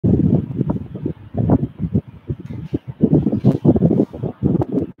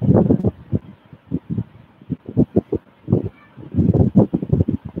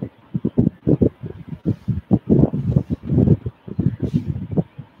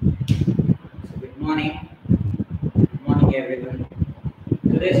morning. Good morning, everyone.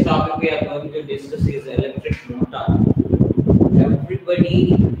 Today's topic we are going to discuss is electric motor.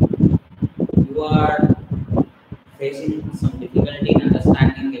 Everybody, you are facing some difficulty in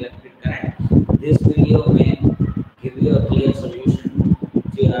understanding electric current. This video may give you a clear solution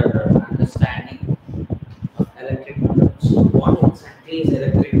to your understanding of electric motor. So, what exactly is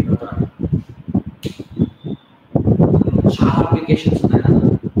electric motor? Sharp applications.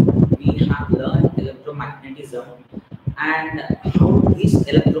 We have learned electromagnetism and how this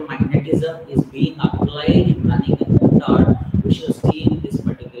electromagnetism is being applied in running a motor. We shall see in this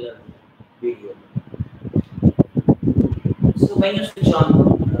particular video. So when you switch on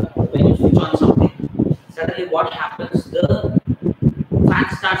something, suddenly what happens? The fan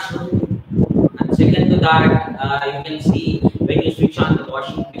starts moving, and second to that, you can see when you switch on the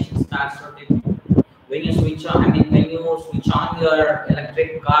washing machine starts rotating. When you switch on, when you switch on your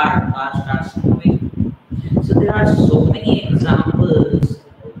electric car starts moving. So there are so many examples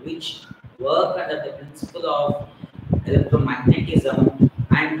which work under the principle of electromagnetism,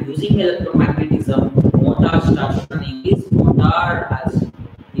 and using electromagnetism, motor starts running. This motor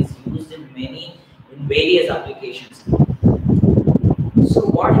is used in various applications. So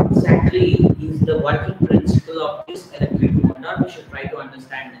what exactly is the working principle of this electric motor? We should try to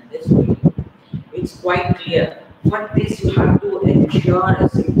understand in this video. It's quite clear. For this, you have to ensure a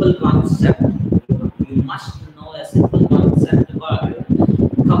simple concept. You must know a simple concept called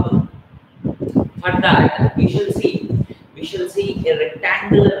couple. For that, we shall see a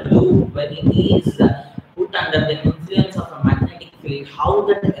rectangular loop when it is put under the influence of a magnetic field. How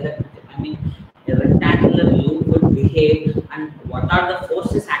that a rectangular loop would behave, and what are the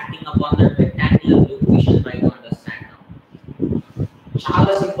forces acting upon that rectangular loop? We shall try to understand now.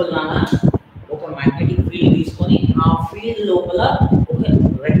 Chala simple nana. Magnetic field తీసుకొని ఆ field లోపల ఒక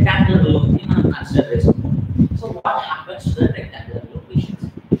rectangular loop ని మనం consider చేసుకుంటాం. So what happens to the rectangular loop?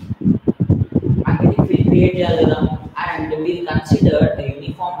 magnetic field create చేయాలి కదా, and we consider the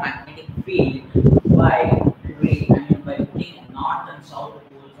uniform magnetic field by putting north and south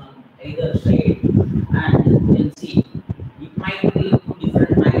poles on either side, and you can see it might be two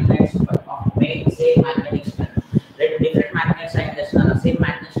different magnets but of same magnetic strength. Different magnets and the same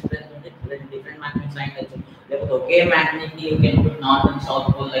magnet strength. Different magnets and okay magnet you can put north and south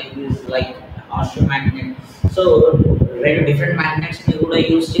pole like this, like horseshoe magnet. So different magnets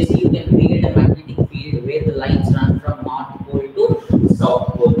you can create a magnetic field where the lines run from north pole to south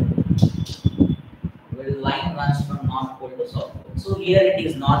pole. Where the line runs from north pole to south pole. So here it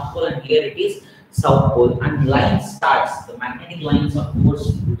is north pole and here it is south pole, and line starts, the magnetic lines of force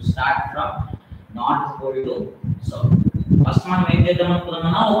start from north pole to south. First మనం ఏం చేద్దాం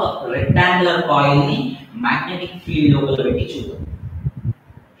అనుకున్నామన్నా, ఒక rectangular coil ని magnetic field లోపల పెట్టి చూద్దాం.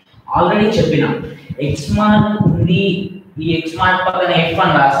 Already చెప్పిన X mark ఉంది, ఈ ఎక్స్ మార్క్ పక్కన F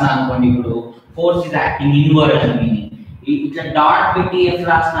అని రాసిన అనుకోండి, ఇప్పుడు ఫోర్స్ ఇస్ యాక్టింగ్ ఇన్వర్డ్ అని మీనింగ్. ఇట్లా డాట్ పెట్టి F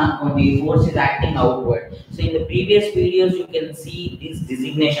రాసిన అనుకోండి, force is acting outward. So in the previous videos you can see this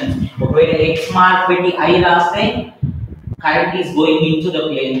designations. ఒకవేళ ఎక్స్ మార్క్ పెట్టి I రాస్తే current is going into the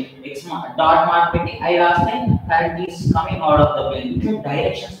plane, dot mark petti I raste current is coming out of the plane. It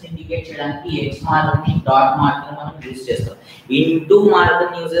directions indicate chedaniki x mark ni dot mark ni manam use chestam. Into mark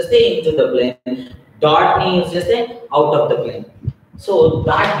ni use cheste into the plane, dot ni use cheste out of the plane. So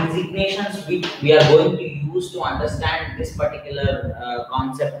that designations which we are going to use to understand this particular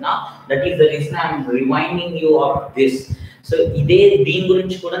concept now, that is the reason I am reminding you of this. So ఇదే దీని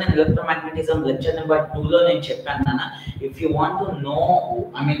గురించి కూడా నేను electromagnetism lecture number 2 లో నేను చెప్పాను నాన్న. If you want to know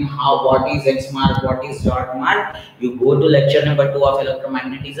how what is x mark, what is dot mark, you go to lecture number 2 of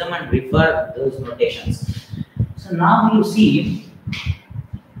electromagnetism and refer those notations. So now you see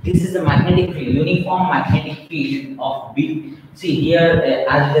this is the magnetic field, uniform magnetic field of B. See here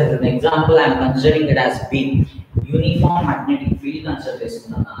as an example I am considering it as B, uniform magnetic field consider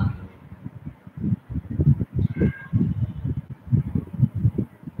చేసుకున్నాను.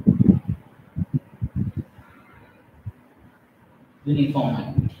 Uniform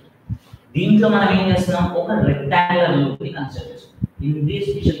magnet. దీంట్లో మనం ఏం చేస్తున్నాం, ఒక rectangular loop ని consider చేస్తున్నాం. In this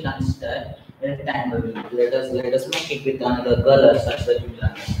we shall consider rectangular loop. Let us make it with another color such that you will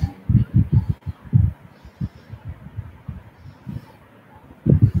understand.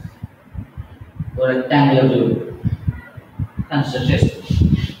 A rectangular loop consider చేస్తున్నాం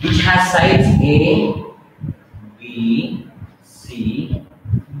which has sides A, B, C,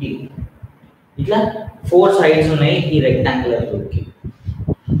 D. ఇట్లా 4 sides ఉన్నాయి ఈ rectangular loop కి.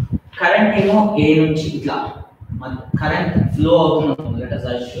 Current ఏమో A నుంచి ఇట్లా current flow అవుతుంది. Let us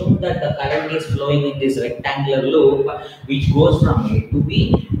assume that the current is flowing in this rectangular loop which goes from A to B,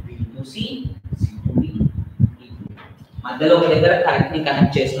 B to C, C to మధ్యలో ఒక దగ్గర కరెంట్ ని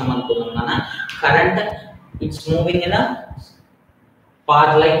కనెక్ట్ చేసినాం అనుకున్నాం నాన్న. Current it's moving in a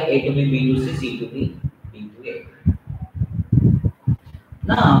path like A to B, B to C, C to B, B to A.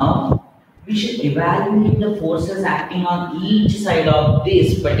 Now we should evaluate the forces acting on each side of this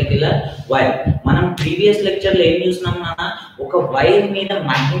particular wire. మనం previous lecture లో ఏం చూస్తున్నాం నాన్న, ఒక wire మీద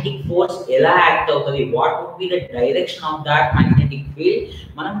magnetic force ఎలా act అవుతుంది, what would be the direction of that magnetic field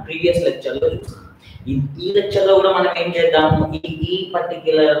మనం ప్రీవియస్ లెక్చర్ లో చూస్తాం. ఈ లెక్చర్ లో కూడా మనం ఏం చేద్దాము, ఈ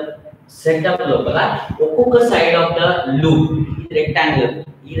పర్టిక్యులర్ సెటప్ లోపల ఒక్కొక్క సైడ్ ఆఫ్ ద లూప్,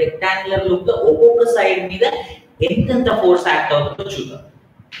 ఈ రెక్టాంగులర్ లూప్ లో ఒక్కొక్క సైడ్ మీద ఎంత ఫోర్స్ యాక్ట్ అవుతుందో చూద్దాం.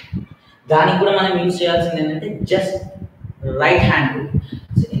 దానికి కూడా మనం యూజ్ చేయాల్సింది ఏంటంటే just right hand rule.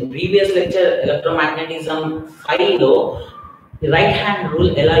 In previous lecture electromagnetism 5 లో రైట్ హ్యాండ్ రూల్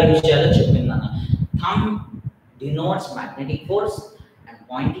ఎలా యూజ్ చేయాలో చెప్పిందన్న. Thumb denotes magnetic force and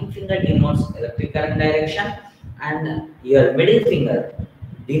pointing finger denotes electric current direction, and your middle finger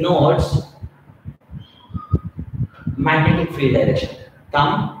denotes magnetic field direction.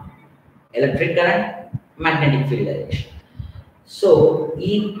 Thumb, electric current, magnetic field direction. So,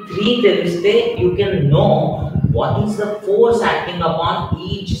 these three teliste you can know what is the force acting upon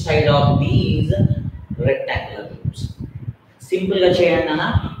each side of these rectangular loops. Simple ga cheyandi na.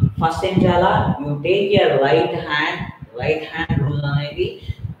 First em chala, you take your right hand rule anedi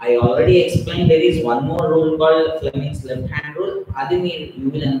I already explained. There is one more rule called Fleming's left hand rule. Adi you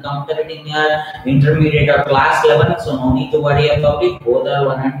will encounter it in your intermediate or class 11, so no need to worry about it. Both are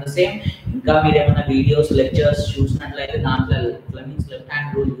one and the same. Inka meer emana videos lectures chusnatlaithe dantlo Fleming's left hand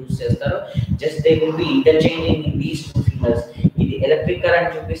rule use chestaru. Just they will be interchanging in these two fingers. Idi electric current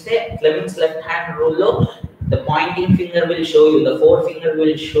chupiste Fleming's left hand rule lo the pointing finger will show you, the forefinger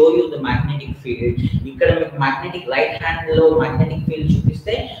will show you the magnetic field. Ikkada meeku magnetic right hand lo magnetic field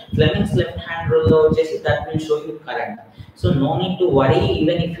chupiste Fleming's left hand rule lo chesi that will show you current. So no need to worry,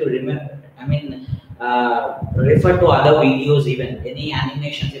 even if you remember, refer to other videos, even any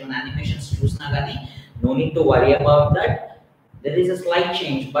animations, even animations chusna gani, no need to worry about that. There is a slight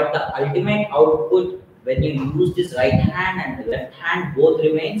change, but the ultimate output when you use this right hand and the left hand both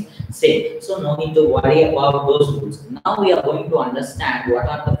remains same. So no need to worry about those rules. Now we are going to understand what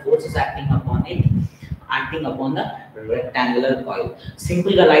are the forces acting upon the rectangular coil.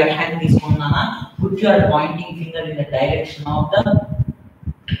 Simple ga right hand తీసుకున్నానా, put your pointing finger in the direction of the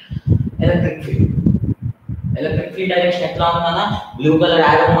electric field. Electric field direction etla undana, blue color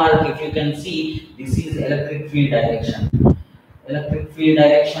arrow mark, if you can see, this is electric field direction. Electric field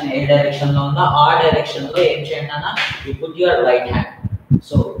direction A direction లో ఉందో ఆ direction లో ఏం చేయండి అన్న, you put your right hand.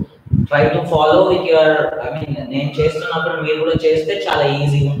 So try to follow with your, నేను చేస్తున్నప్పుడు మీరు కూడా చేస్తే చాలా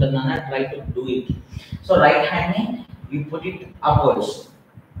ఈజీగా ఉంటుంది అన్న. Try to do it. So right hand ని you put it upwards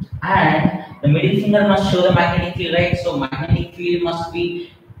and the middle finger must show the magnetic field, right? So magnetic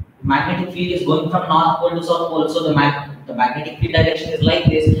field is going from north pole to south pole, so the magnetic field direction is like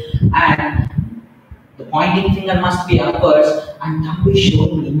this, and the pointing finger must be upwards and thumb is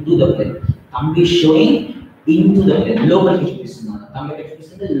showing into the plane. Locally చూపిస్తున్నాను, thumb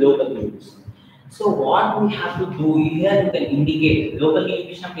చూపిస్తుంది, locally చూపిస్తుంది. So what we have to do here, you can indicate locally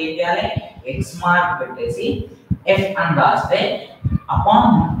చూపించినప్పుడు ఏం చేయాలి, x mark పెట్టేసి f అని రాస్తే upon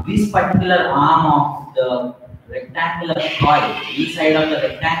this particular arm of the rectangular coil, this side of the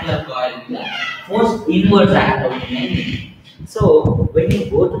rectangular coil, force inwards act అవుతుంది. So when you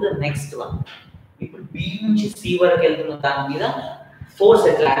go to the next one, ఇప్పుడు B నుంచి C వరకు వెళ్తున్న దాని మీద ఫోర్స్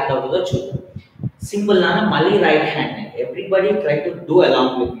ఎట్లా యాక్ట్ అవుతుందో చూద్దాం. సింపుల్ నాన్న, మళ్ళీ right hand, everybody try to do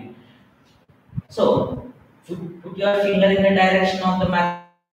along with me. So put your finger in the direction of the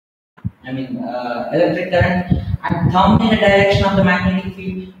electric current and thumb in the direction of the magnetic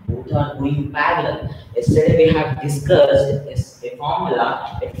field. Both are going parallel. Yesterday we have discussed a formula,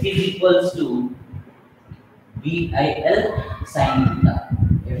 F is equals to BIL sin theta.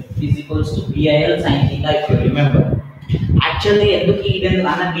 F is equals to BIL sin theta, if you remember. Actually ఎందుకు even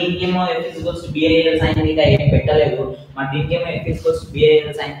అన్న దీనికేమో F is equals to BIL sin theta ఏం పెట్టలేదు, మరి దీనికేమో F is equals to BIL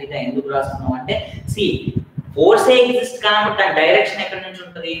sin theta ఎందుకు రాస్తున్నాం అంటే, see force exist కాబట్టి ఆ డైరెక్షన్ ఎక్కడి నుంచి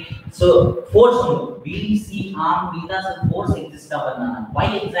ఉంటుంది. సో ఫోర్స్ BC ఆర్మ్ మీద ఫోర్స్ ఎగ్జిస్ట్ అవ్వదు. why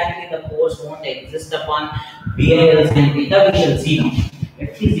exactly the force won't exist upon BIL sin theta, we shall see now.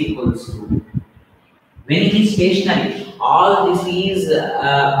 F is equals to, when it is stationary, all this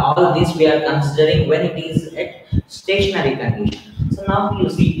we are considering when it is at stationary condition. So now you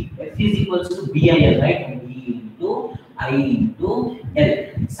see F is equals to BIL, right? B into I into L.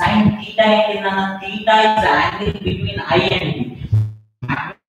 Sin theta is theta is angle between I and B.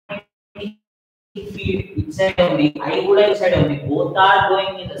 Magnetic field, it inside only, I would inside only, both are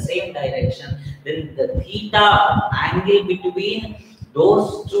going in the same direction, then the theta angle between those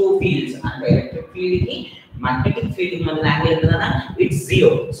two fields and the electric field ki magnetic field ki madhya angle entana, it's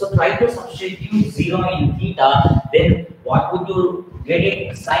 0. So try to substitute 0 in theta, then what would you get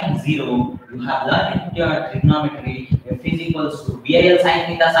it? Sin 0. You have learned in your trigonometry, f is equals to BIL sin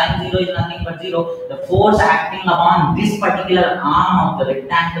theta. Sin 0 is nothing but 0. The force acting upon this particular arm of the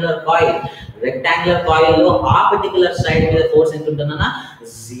rectangular coil lo ఆ particular side మీద force ఎంత ఉంటుందన్న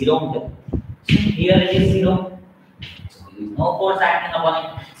 0 ఉంటుంది. So here it is 0. No force acting upon it.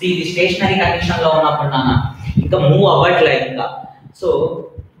 See, the stationary condition లో ఉన్నప్పుడు నాన్న ఇంకా move అవ్వట్లే ఇంకా. సో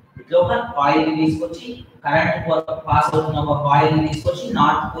ఇట్లా ఒక కాయిల్ ని తీసుకొచ్చి కరెంట్ పాస్ అవుతున్న ఒక కాయిల్ ని తీసుకొచ్చి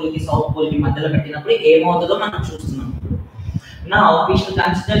నార్త్ పోల్ కి సౌత్ పోల్ కి మధ్యలో పెట్టినప్పుడు ఏమవుతుందో మనం చూస్తున్నాం. Now we should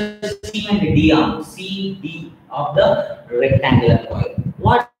consider C and D arm, C D of the rectangular coil.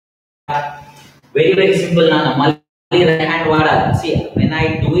 What? Very simple nana. Mali right hand wada. See, when I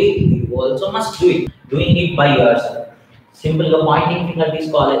do it, you also must do it. Doing it by yourself. Simple pointing finger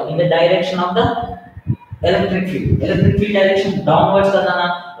తీసుకోవాలి in the direction of the electric field. Electric field direction downwards kada na.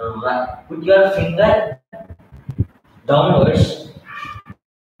 Put your finger downwards.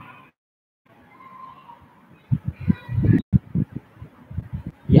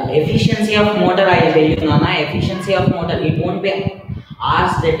 Yeah, efficiency of motor, I will tell you Nana, efficiency of motor, it won't be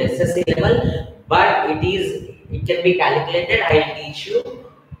asked at SSC level, but it can be calculated. I will teach you.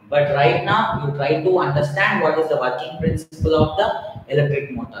 But right now, you try to understand what is the working principle of the electric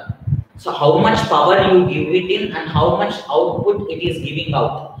motor. So how much power you give it in and how much output it is giving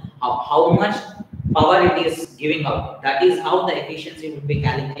out. How much power it is giving out. That is how the efficiency would be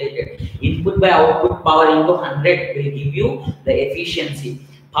calculated. Input by output power into 100 will give you the efficiency.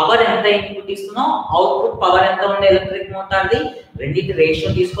 Power ఎంత input ఇస్తున్నావు, output power ఎంత ఉంది electric motor the, రెండింటి ratio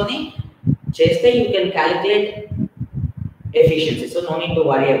తీసుకొని చేస్తే you can calculate efficiency. So no need to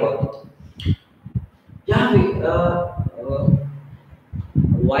worry about it. Yeah,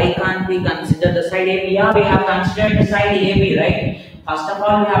 why can't we consider the side AB? Yeah, we have considered the side AB, right? First of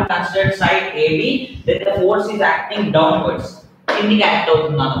all, we have considered side AB. Then the force is acting downwards. Indiki act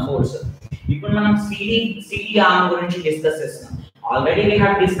అవుతుంది అన్న force. ఇప్పుడు మనం CD arm గురించి discuss చేస్తున్నాం. Already we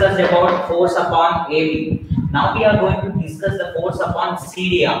have discussed about force upon AB. Now we are going to discuss the force upon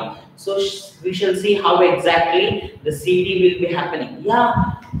CD arm. So we shall see how exactly the CD will be happening. Yeah,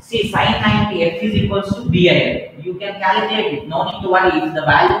 see sin 90 F is equals to BIL. You can calculate it. No need to worry. If the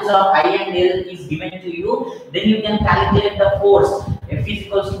values of I and L is given to you, then you can calculate the force. F is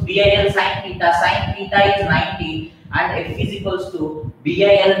equals to BIL sin theta. Sin theta is 90 and F is equals to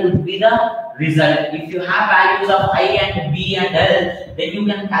BIL would be the result. If you have values of I and B and L, then you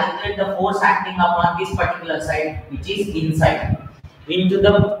can calculate the force acting upon this particular side, which is inside into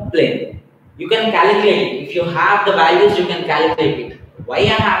the plane. You can calculate it. If you have the values, you can calculate it. Why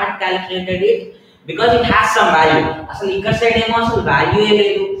I haven't calculated it? Because it has some value. అసలు ఇక్కడ side ఏమో అసలు value ఏ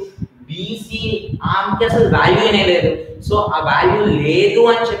లేదు, BC arm కి అసలు value ఏ లేదు. So ఆ value లేదు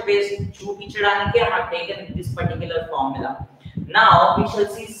అని చెప్పేసి చూపించడానికి I have taken this particular formula. Now we shall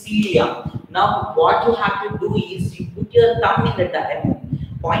see CD arm. Now what you have to do is you put your thumb in the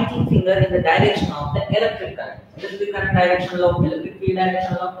pointing finger in the direction of the electric current. Electric current direction lo, electric field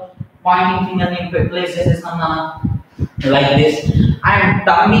direction lo, pointing finger in places like this, and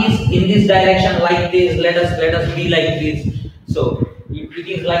thumb is in this direction like this. Let us be like this. So if it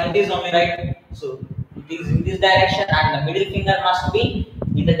is like this only, right? So it is in this direction and the middle finger must be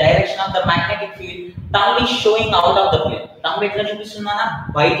in the direction of the magnetic field. Thumb is showing out of the plane. Thumb ఎట్లా చూపిస్తుందన్నా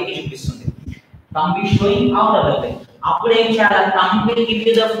బయటికి చూపిస్తుంది. Thumb is showing out of the plane. అప్పుడు ఏం చేయాలి? Thumb will give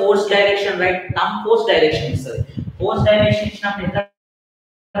you the force direction, right? Thumb force direction ఇస్తుంది. Force direction ఇచ్చినప్పుడు ఎంత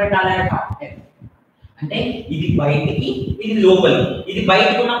పెట్టాలి అంటే ఇది బయటికి ఇది లోపలికి. ఇది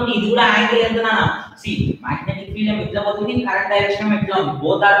బయటికి ఉన్నప్పుడు ఇది కూడా యాంగిల్ ఎంతనా? See, magnetic field ఎట్లా పోతుంది, కరెంట్ డైరెక్షన్ ఎట్లా ఉంది,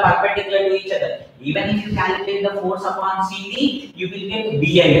 both are perpendicular to each other. Even if you calculate the force upon CD, you will get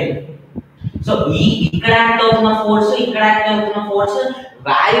BIL. So ఇక్కడ యాక్ట్ అవుతున్న ఫోర్స్, ఇక్కడ యాక్ట్ అవుతున్న ఫోర్స్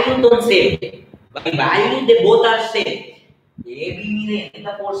వాల్యూ తో same. By value they both are same. AB మీద ఎంత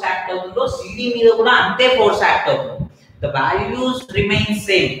force act అవుతుందో CD మీద కూడా అంతే ఫోర్స్ యాక్ట్ అవుతుంది. The values remain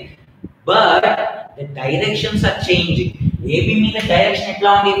same, but the directions are changing. AB మీద డైరెక్షన్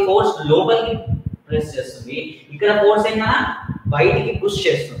ఎట్లా ఉంది, ఫోర్స్ లోపలికి ప్రెస్ చేస్తుంది, ఇక్కడ ఫోర్స్ ఏంటన్నా బయటికి పుష్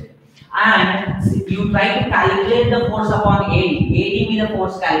చేస్తుంది. And you try to calculate the force upon AD మీద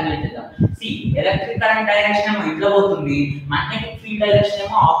ఫోర్స్ క్యాలిక్యులేట్ చేద్దాం. See, electric current direction ఏమో ఇట్లా పోతుంది, magnetic field direction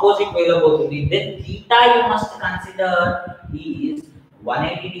ఏమో ఆపోజిట్ వేలో పోతుంది. Then theta you must consider is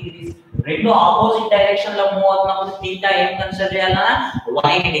 180 degrees. రెండు ఆపోజిట్ డైరెక్షన్ లో మూవ్ అవుతున్నప్పుడు θ ఏం కన్సిడర్ చేయాలన్నా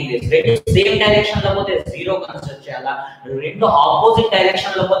 180 డిగ్రీస్. రెండు సేమ్ డైరెక్షన్ లో పోతే 0 కన్సిడర్ చేయాలా, రెండు ఆపోజిట్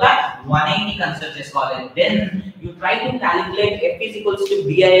డైరెక్షన్ లో పోతే 180 కన్సిడర్ చేసుకోవాలి. Then you try to calculate f =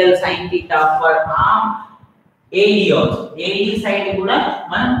 BIL sin θ for arm AD also. AD side కూడా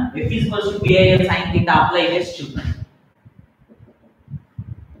మనం f = BIL sin θ అప్లై చేసి చూద్దాం.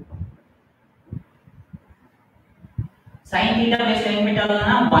 Sin theta base time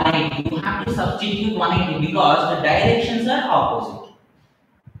పెట్టాలన్నా 180. You have to substitute 180 because the directions are opposite.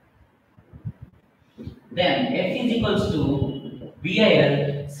 Then f = BIL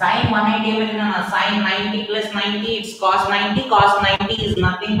sin 180 ఏమైనా sin 90 plus 90 it's cos 90. Cos 90 is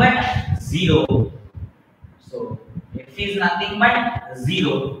nothing but 0. So f is nothing but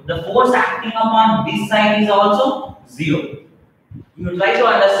 0. The force acting upon this side is also 0. You try to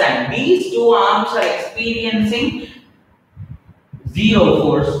understand. These two arms are experiencing 0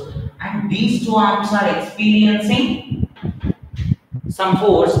 force and these two arms are experiencing some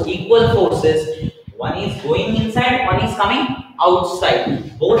force, equal forces. One is going inside, one is coming outside.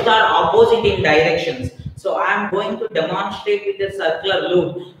 Both are opposite in directions. So I am going to demonstrate with a circular loop.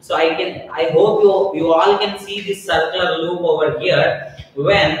 So I hope you all can see this circular loop over here.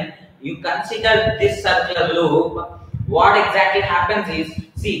 When you consider this circular loop, what exactly happens is,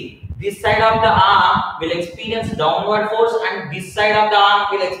 see, this side of the arm will experience downward force and this side of the arm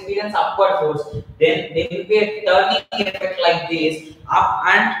will experience upward force. Then there will be a turning effect like this, up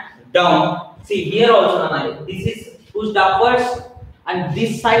and down. See here also, this is pushed upwards and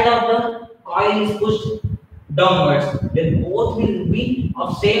this side of the coil is pushed downwards. Then both will be of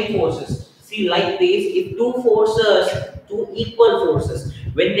same forces. See like this, if two equal forces,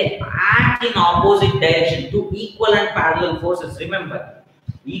 when they act in opposite direction, two equal and parallel forces, remember,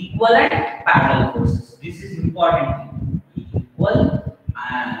 equal and parallel forces, this is important. Equal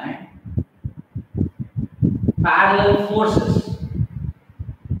and parallel forces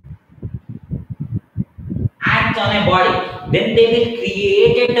act on a body, then they will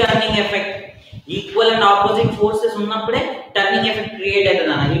create a turning effect. Equal and opposite forces ఉన్నప్పుడే turning effect create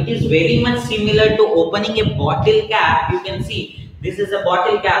అవుతుందన్న. It is very much similar to opening a bottle cap. You can see this is a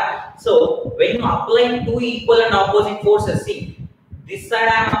bottle cap. So when you apply two equal and opposite forces, see, this side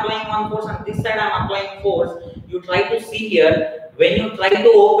I am applying one force and this side I am applying force. You try to see here, when you try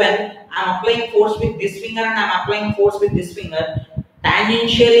to open, I am applying force with this finger and I am applying force with this finger.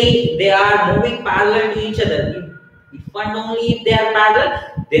 Tangentially they are moving parallel to each other. If and only if they are parallel,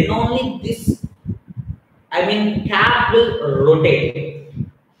 then only this, I mean, cap will rotate.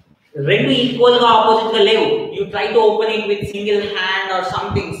 Rendu equal ga opposite ga levu. You try to open it with single hand or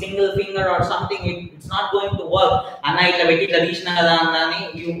something, single finger or something, it's not going to work. Anna itla vetti itla teesina kada annani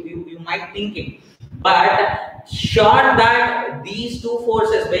you might think it. But sure that these two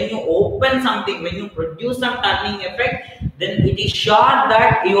forces, when you open something, when you produce some turning effect, then it is sure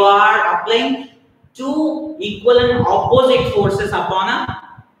that you are applying two equal and opposite forces upon a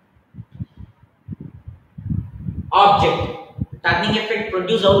object. Turning effect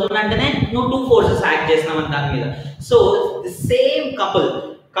produce అవుతుందంటేనే నువ్వు two forces act చేస్తున్నావు దాని మీద. So the same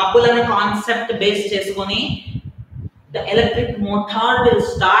couple అనే concept base చేసుకొని the electric motor will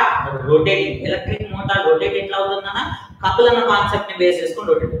start rotating. Electric motor rotate ఎట్లా అవుతుందన్న, couple అనే concept ని బేస్ చేసుకొని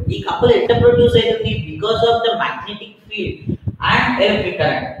rotate. ఈ couple ఎట్లా ప్రొడ్యూస్ అవుతుంది? Because of the magnetic field and electric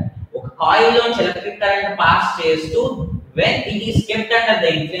current. ఒక కాయిల్ లోంచి ఎలక్ట్రిక్ కరెంట్ పాస్ చేస్తూ, when it is kept under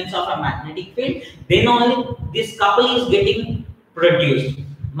the influence of a magnetic field, then only this couple is getting produced.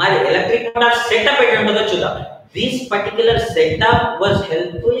 మరి electric motor setup ఎట్లా ఉంటుందో చూద్దాం. This particular setup was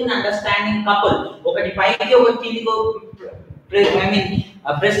helpful in understanding couple. ఒకటి పైకి ఒకటి కిందికి, I mean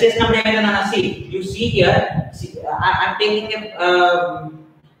press చేసినప్పుడు ఏమైందన్న, see, you see here, I'm taking a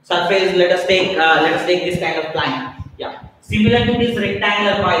surface. Let us take this kind of plane. Yeah, similar to this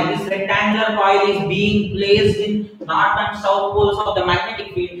rectangular coil. This rectangular coil is being placed in north and south poles of the magnetic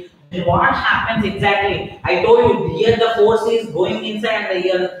field. Then what happens exactly? I told you here the force is going inside and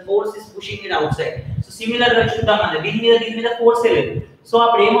here the force is pushing it outside. So similar గా చూద్దాం అన్న, దీని మీద force లేదు. So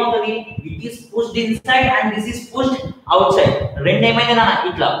అప్పుడు ఏమవుతుంది? It is pushed inside and this is pushed outside. రెండు ఏమైందన్న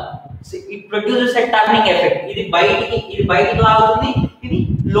ఇట్లా, it produces a turning effect. ఇది బయటికి లాగుతుంది, ఇది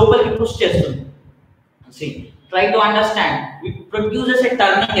లోపలికి పుష్ చేస్తుంది. See, try to understand. It produces a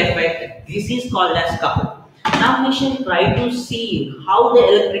turning effect. This is called as couple. Now we shall try to see how the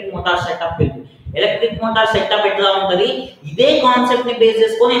electric motor setup will be. Electric motor setup etla untadi, ide concept ni base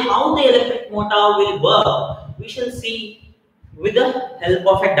cheskoni how the electric motor will work. We shall see with the help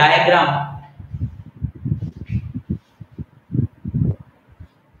of a diagram.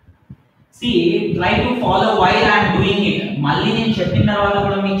 See, try to follow while I am doing it. మళ్ళీ నేను చెప్పిన తర్వాత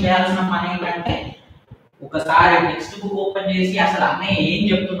కూడా మీకు చేయాల్సిన పని ఏంటంటే ఒకసారి టెక్స్ట్ బుక్ ఓపెన్ చేసి అసలు అన్నయ్య ఏం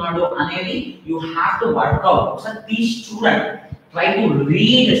చెప్తున్నాడు అనేది యూ హ్యావ్ టు వర్క్అవుట్. ఒకసారి తీసి చూడండి. Try to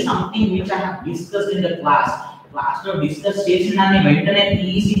read something which I have discussed in the class. క్లాస్లో డిస్కస్ చేసిన దాన్ని వెంటనే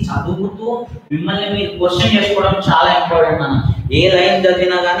తీసి చదువుతూ మిమ్మల్ని మీరు క్వశ్చన్ చేసుకోవడం చాలా ఇంపార్టెంట్ అన్న. ఏ లైన్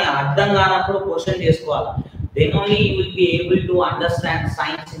చదివినా కానీ అర్థం కానప్పుడు క్వశ్చన్ చేసుకోవాలి. Then only you will be able to understand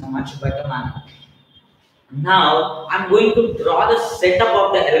science in a much better manner. Now I am going to draw the setup of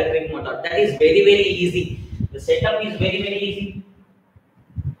the electric motor. That is very easy. The setup is very easy.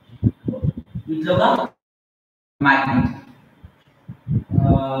 It look a magnet.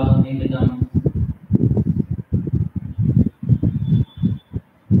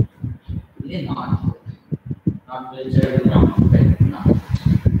 Not very no.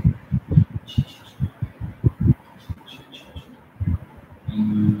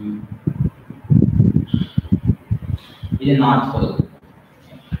 ఇది north pole.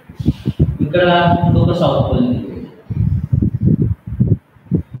 ఇక్కడ ఇంకొక south pole ఉంది.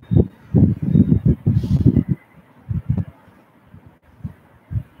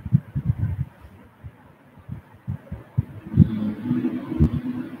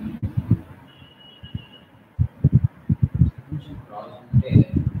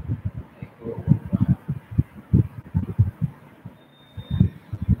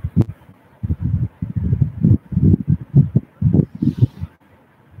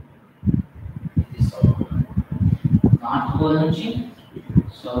 North pole నుంచి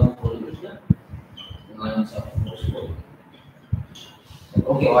south pole కి lines of force pole.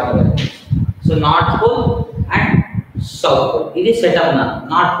 Okay, whatever. So north pole and south pole. This setup na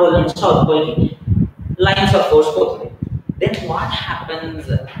north pole and south pole ki lines of force pole. Then what happens?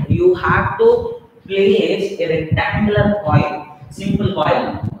 You have to place a rectangular coil, simple coil.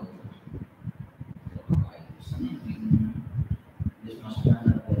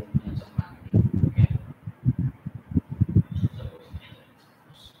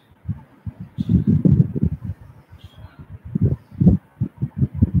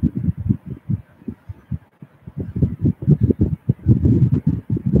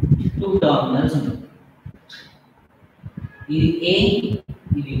 Terminals ఇది A,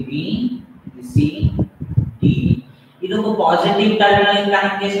 ఇది B, ఇది C, D. ఇది ఒక positive terminal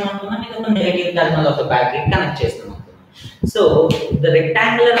connect చేసిన అనుకున్నాం, ఇది ఒక negative terminal of the battery connect చేస్తాం అనుకున్నాం. So the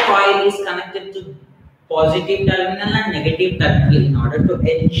rectangular coil is connected to positive terminal and negative terminal in order to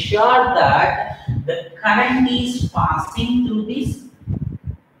ensure that the current is passing through this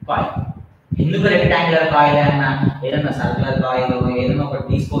coil. ఎందుకు rectangular coil అన్నా ఏదన్నా circular coil ఏదన్నా ఒకటి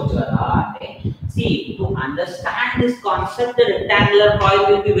తీసుకోవచ్చు కదా అంటే see to understand this concept the rectangular coil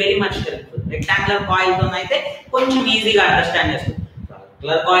will be very much helpful. Rectangular coil తో అయితే కొంచెం ఈజీగా అండర్స్టాండ్ చేస్తాం.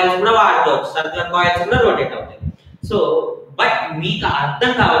 సర్కులర్ కాయిల్స్ కూడా వాడుకోవచ్చు, సర్కులర్ కాయిల్స్ కూడా రొటేట్ అవుతాయి. సో బట్ మీకు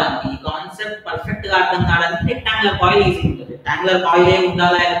అర్థం కావాలంటే ఈ కాన్సెప్ట్ పర్ఫెక్ట్ గా అర్థం కావాలంటే రెక్టాంగులర్ కాయిల్ ఈజీ ఉంటుంది. రెక్టాంగులర్ కాయిల్ ఏ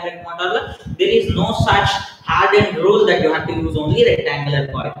ఉండాలా ఎలక్ట్రిక్ మోటార్ లో? There is no such hard and rule that you have to use only rectangular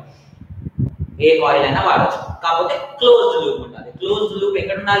coil. A coil అయినా వాడచ్చు, కాకపోతే క్లోజ్డ్ లూప్ ఉండాలి. క్లోజ్డ్ లూప్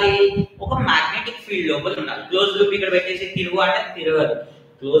ఎక్కడ ఉండాలి? ఒక మ్యాగ్నెటిక్ ఫీల్డ్ లోపల ఉండాలి. క్లోజ్డ్ లూప్ ఇక్కడ పెట్టేసి తిరుగు అంటే తిరగదు.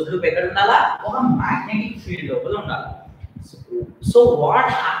 క్లోజ్డ్ లూప్ ఎక్కడ ఉండాలా? ఒక మ్యాగ్నెటిక్ ఫీల్డ్ లోపల ఉండాలి. సో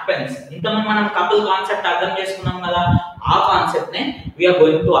వాట్ హ్యాపెన్స్, ఇంతమంది మనం కపుల్ కాన్సెప్ట్ అర్థం చేసుకున్నాం కదా, ఆ కాన్సెప్ట్ నే we are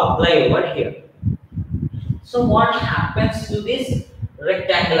going to apply over here. So what happens to this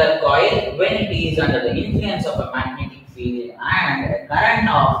rectangular coil when it is under the influence of a magnetic field and a current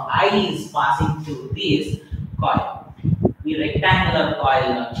of I is passing through this coil? ఈ rectangular coil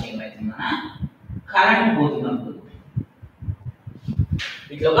నుంచి ఏమైతుందన్నా current పోతుంది అనుకుందాం.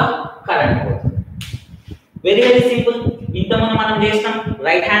 ఇట్లా current పోతుంది. Very simple. ఇంతకుముందు మనం చేస్తాం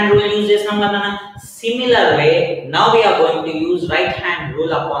right hand rule use చేస్తాం కదా. Similar way now we are going to use right hand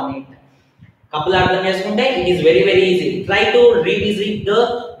rule upon it. Couple అర్థం చేసుకుంటే it is very easy. Try to revisit the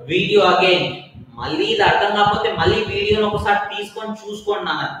video again. మళ్ళీ ఇది అర్థం కాకపోతే మళ్ళీ వీడియోని ఒకసారి తీసుకొని చూసుకోండి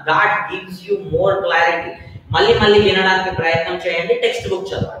నాన్న. That gives you more clarity. మళ్ళీ వినడానికి ప్రయత్నం చేయండి, టెక్స్ట్ బుక్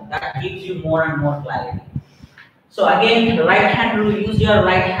చదవండి. That gives you more and more clarity. So again right hand rule, use your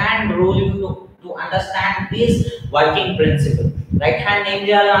right hand rule to understand this working principle. Right hand name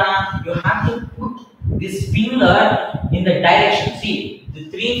jayalana, you have to put this finger in the direction. See, the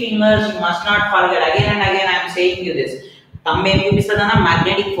three fingers you must not forget. Again and again I am saying you this. Thumb em chupistadana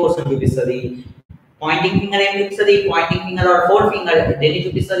magnetic force ni chupistadi. Pointing finger em chupistadi, pointing finger or forefinger deni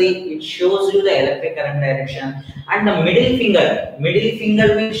chupistadi. It shows you the electric current direction. And the middle finger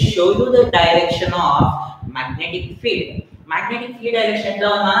will show you the direction of magnetic field. Magnetic field direction ఎట్లా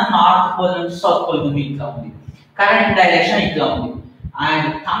ఉందా? North pole నుంచి south pole ఉంది, ఇట్లా ఉంది. Current direction ఇట్లా ఉంది. and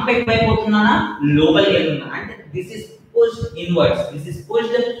thumb ఎక్కువైపోతుందనా లోపలికి వెళ్తుందా అంటే this is pushed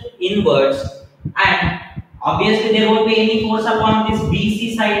inwards, and obviously there won't be any force upon this BC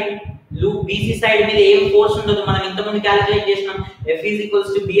side. loop BC side మీద ఏం ఫోర్స్ ఉండదు. మనం ఇంత ముందు క్యాలిక్యులేట్ చేసినాం F is equals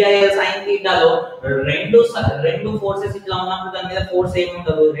to BIL sin theta లో రెండు ఫోర్సెస్ ఇట్లా ఉన్నప్పుడు దాని మీద ఫోర్స్ ఏమి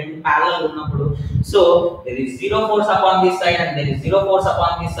ఉండదు, రెండు ప్యారలల్ ఉన్నప్పుడు. So there is zero force upon this side and there is zero force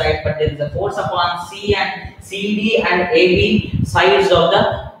upon this side, but there is a force upon C and CD and AB sides of the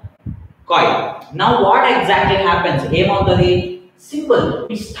coil. Now what exactly happens? ఏమవుతుంది? Simple.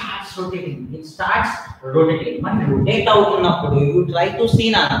 It starts rotating. When rotate అవుతున్నప్పుడు you try to see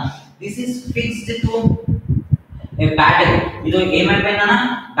na, this is fixed to a battery. ఇది ఏమైపోయిందా?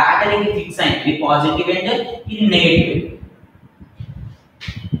 బ్యాటరీకి fix అయింది. ఇది positive end, ఇది negative.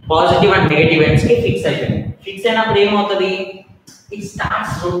 Positive and negative ends కి fix అయిపోయింది. Fix అయినప్పుడు ఏమవుతుంది? it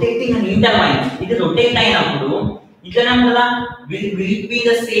starts rotating and intertwines. ఇది రొటేట్ అయినప్పుడు ఇట్లనే ఉంటదా? will it be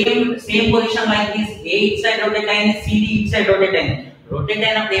the same position like this? A each side rotate అయింది, CD each side rotate అయింది. rotate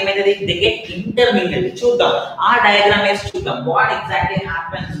అయినప్పుడు ఏమైతది? they get intermingled. చూద్దాం ఆ డయాగ్రామ్ వేసి చూద్దాం what exactly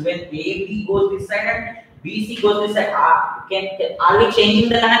happens when AB goes this side and BC goes this side. Are we changing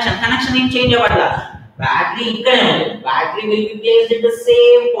the connection ఏం change అవ్వట్లా. Battery ఇక్కడే ఉంది, battery will be placed at the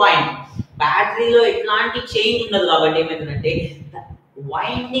same point. బ్యాటరీలో ఎట్లాంటి change ఉండదు కాబట్టి ఏమైతుందంటే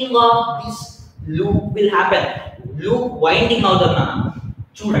winding of this loop will happen. Loop winding అవుతుందా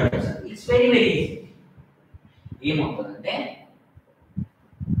చూడండి sir. It's very easy. ఏమవుతుందంటే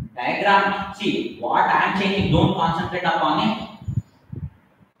diagram, see what I am changing, don't concentrate upon it.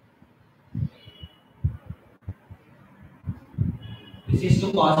 This is to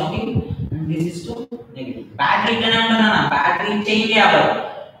positive and this is to negative. Battery can happen, battery change avar,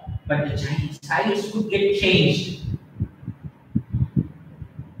 but the sides could get changed.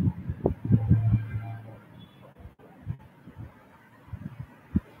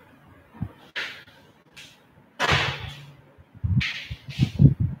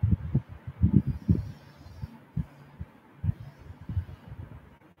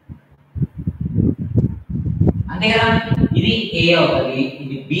 అంతే కదా. ఇది A అవుతుంది,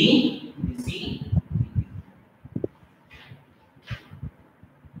 ఇది B, ఇది C.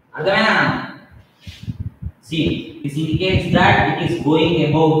 అర్థమైనా? See, this indicates that it is going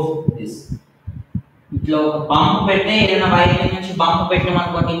above this. ఇట్లా ఒక bump పెడితే ఏదైనా వైర్ నుంచి బంప్ పెట్టాం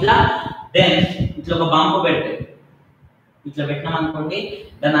అనుకోండి ఇట్లా, దెన్ ఇట్లా ఒక బంప్ పెడితే ఇట్లా పెట్టినాం అనుకోండి,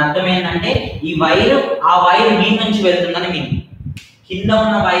 దాని అర్థం ఏంటంటే ఈ వైర్ ఆ వైర్ మీ నుంచి వెళ్తుందని మీనింగ్. కింద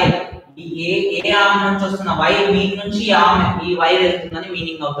ఉన్న వైర్ ఈ ఏ ఆర్మ్ నుంచి వస్తున్న వైర్ మీ నుంచి ఈ వైర్ వెళ్తుందని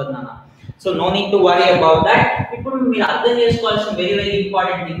మీనింగ్ అవుతుంది అన్న. So no need to worry about that. ఇప్పుడు మీరు అర్థం చేసుకోవాల్సిన వెరీ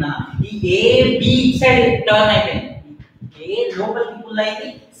ఇంపార్టెంట్ థింగ్ అన్న, ఈ ఏ బి సైడ్ టర్న్ అయిపోయింది. ఏ లోపలికి పుల్ అయింది,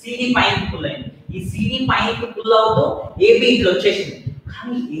 సిడి పైకి పుల్ అయింది. ఈ సిడి పైకి పుల్ అవుతూ ఏబి ఇట్లా వచ్చేసింది.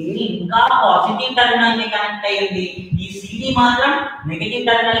 కానీ ఏ ఇంకా పాజిటివ్ టెర్మినల్ కి కనెక్ట్ అయ్యింది, ఈ సిడి మాత్రం నెగటివ్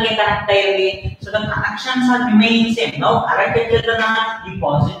టెర్మినల్ కి కనెక్ట్ అయ్యింది. So the connections are remaining same. Now current ఎట్లా వెళ్తుందా? ఈ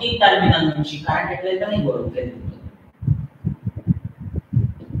పాజిటివ్ టెర్మినల్ నుంచి కరెంట్ ఎట్లా వెళ్తుంది? ఇంకోటి వెళ్తుంది.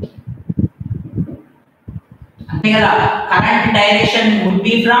 అంతే కదా. Current direction would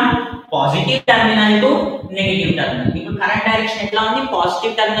be from positive terminal to negative terminal. ఇప్పుడు కరెంట్ డైరెక్షన్ ఎట్లా ఉంది?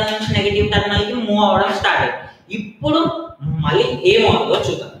 పాజిటివ్ టెర్మినల్ నుంచి నెగటివ్ టెర్మినల్ కి మూవ్ అవ్వడం స్టార్ట్ అయింది. ఇప్పుడు మళ్ళీ ఏమవుతుందో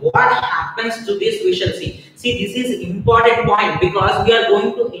చూద్దాం. What happens to this we shall see. See, this is important point because we are going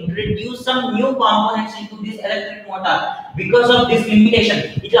to introduce some new components into this electric motor because of this limitation.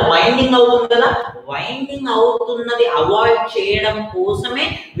 ఇట్లా winding అవుతుంది కదా, winding అవుతున్నది avoid చేయడం కోసమే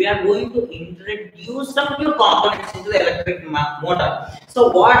we are going to introduce some new components into the electric motor. So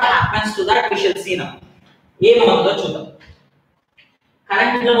what happens to that we shall see now. ఏమవుతుందో చూద్దాం.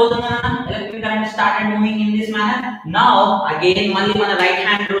 current ఇట్లా పోతుందా, electric current started moving in this manner. Now again మళ్ళీ మన right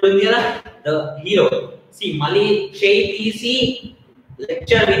hand rule ఉంది కదా, the hero. See, మళ్ళీ చేయి తీసి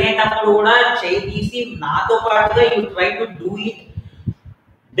లెక్చర్ వినేటప్పుడు కూడా చేయి తీసి నాతో పాటుగా you try to do it,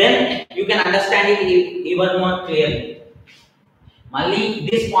 then you can understand it even more clearly. మళ్ళీ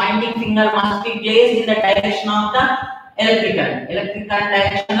this pointing finger must be placed in the direction of the electric current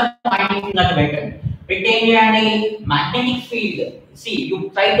direction లో pointing finger పెట్టండి. పెట్టేయండి అండి. magnetic field, see you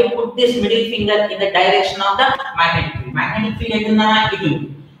try to put this middle finger in the direction of the magnetic field ఎదున్నా ఇది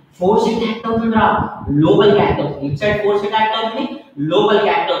force act అవుతుందా, లోపలికి act అవుతుంది. It side force act అవుతుంది, లోపలికి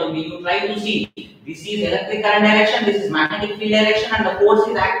యాక్ట్ అవుతుంది. You try to see this is electric current direction, this is magnetic field direction and the force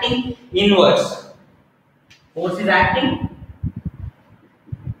is acting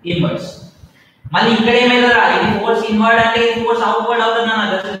inverse. మళ్ళీ ఇక్కడ ఏమైందా, ఇది ఫోర్స్ ఇన్వర్డ్ అంటే ఇది ఫోర్స్ అవుట్వర్డ్ అవుతుందా?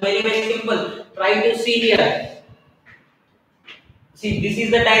 That is very simple. Try to see here. See, this is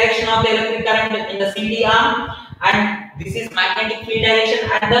the direction of the electric current in the CD arm and this is magnetic field direction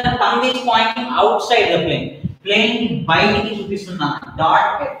and the thumb is pointing outside the plane. Plane బయటికి చూపిస్తున్నా dot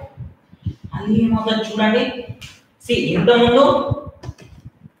f. అది ఏమవుతుంది చూడండి. See ఇంత ముందు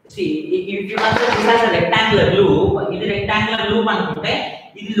see if you consider this as a rectangular loop, ఇది rectangular loop అనుకుంటే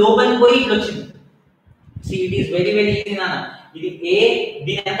ఇది లోపలికి పోయి ఇట్లా వచ్చింది. See it is very easy నాన్న. ఇది a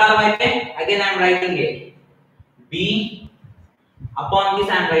దీని వెనకాల వైపే again I am writing a, b upon this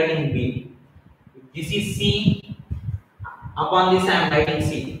I am writing b, this is c upon this I am writing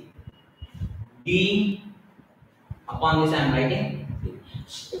c, d upon this I am writing d.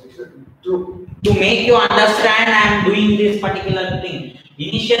 To make you understand I am doing this particular thing.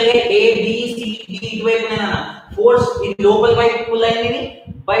 Initially a b c d ఇటువైపు నేనా force ఇది లోపల వైపు pull అయింది,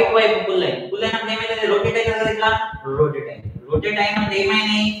 బయట వైపు pull అయింది. Pull అయినప్పుడు ఏమైంది రొటేట్ అయ్యింది కదా, ఇట్లా రొటేట్ అయినప్పుడు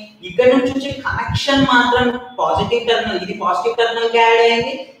ఏమైంది ఇక్కడ నుంచి వచ్చే కనెక్షన్ మాత్రం పాజిటివ్ టెర్మినల్, ఇది పాజిటివ్ టెర్మినల్ కి యాడ్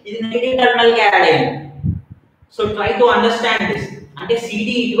అయ్యింది, ఇది నెగటివ్ టెర్మినల్ కి యాడ్ అయ్యింది. So try to understand this. అంటే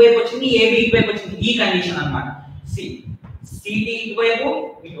సిడి ఇటువైపు వచ్చింది, ఏబి ఇటువైపు వచ్చింది, ఈ కండిషన్ అన్నమాట. సిడి ఇటువైపు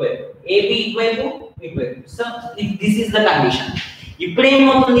ఇటువైపు, ఏబి ఇటువైపు ఇటువైపు. So this is the condition. ఇప్పుడు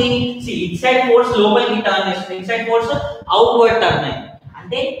ఏమవుతుంది, ఇట్ సైడ్ ఫోర్స్ లోపలికి టర్న్ చేస్తుంది, it side force outward turn అయింది.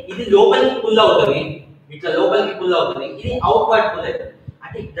 అంటే ఇది లోపలికి పుల్ అవుతుంది, ఇట్లా లోపలికి పుల్ అవుతుంది, ఇది అవుట్వర్డ్ పుల్ అవుతుంది.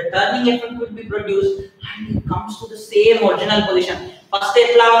 అంటే the turning effect will be produced and it comes to the same original position. First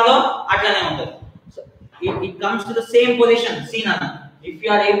ఎట్లా ఉందో అట్లానే ఉంటుంది. So it comes to the same position. See Nana, if you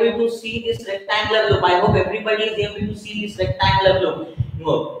are able to see this rectangular loop, I hope everybody is able to see this rectangular loop.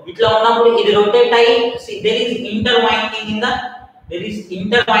 No, itla unnappudu idi rotate ayi, see there is interwinding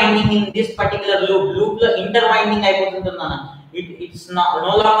in this particular loop lo interwinding ayipotundi Nana. It's no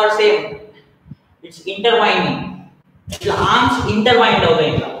longer same, it's interwinding. Itla arms interwind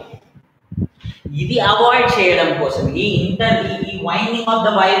avutayi. ఇది avoid చేయడం కోసం, ఈ winding of the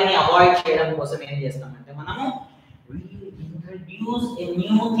wire ని avoid చేయడం కోసం ఏం చేస్తామంటే మనము introduce a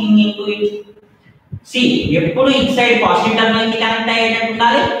new thing into it. C ఎప్పుడు ఇట్ సైడ్ పాజిటివ్ టెర్మినల్ కి కనెక్ట్ అయ్యేటట్టు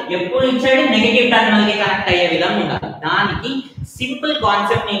ఉండాలి, ఎప్పుడు ఇట్ సైడ్ నెగటివ్ టెర్మినల్ కి కనెక్ట్ అయ్యే విధంగా ఉండాలి. దానికి సింపుల్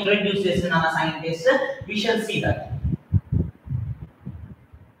కాన్సెప్ట్ ని ఇంట్రడ్యూస్ చేసిన scientist we shall see that.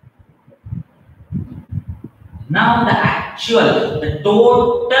 Now the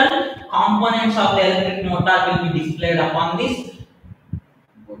total components of the electric motor will be displayed upon this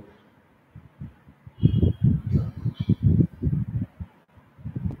board.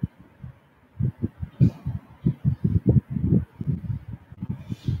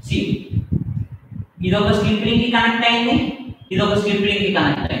 See, idoka slip ring ki connect ayindi, idoka slip ring ki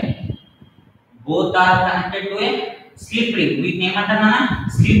connect ayindi. Both are connected to a slip ring. వీటిని ఏమంటారు నాన్న,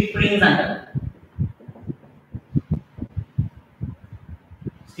 slip rings అంటారు.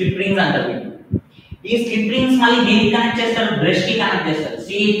 Slip rings అంటారు. ఈ slip rings మళ్ళీ దేనికి connect చేస్తారు, brush కి కనెక్ట్ చేస్తారు.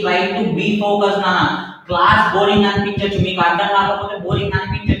 C try to be focus నా. క్లాస్ బోరింగ్ అనిపించచ్చు, మీకు అర్థం కాకపోతే boring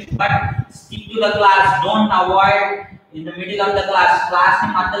అనిపించచ్చు, but stick to the class, don't avoid in the middle of the class. Class ని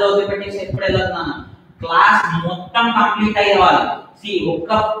మధ్యలో వదిలిపెట్టేసి ఎప్పుడు వెళ్ళొద్దు. క్లాస్ మొత్తం కంప్లీట్ అయ్యేవాలి. సి ఒక్క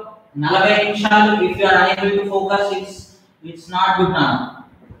 40 నిమిషాలు if you are unable to focus, it's not good నా.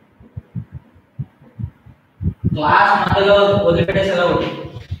 క్లాస్ మధ్యలో వదిలిపెట్టేసి వెళ్ళకూడదు.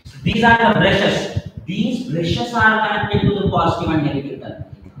 These are the brushes. These brushes are connected to the positive and negative terminal.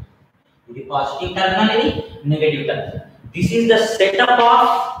 The positive terminal is negative terminal. This is the setup of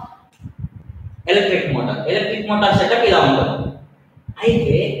electric motor. Electric motor setup ila untadi.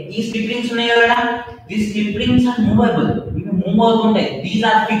 Aithe ee slip rings unnai kada, these slip rings are movable. Ivi move avutuntayi. These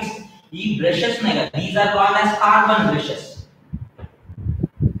are fixed. Ee brushes unnai kada, these are called as carbon brushes.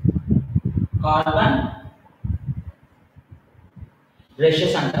 Carbon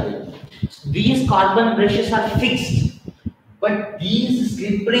brushes antaru. These carbon brushes are fixed, but these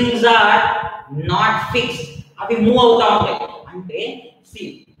slip rings are not fixed. Avi move avuta untayi. Ante see,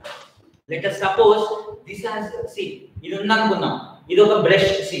 let us suppose this has, see idu undakundam, idu oka brush,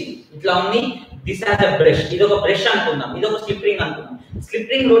 see itla undi, this has a brush, idu oka brush anukundam, idu oka slip ring anukundam. Slip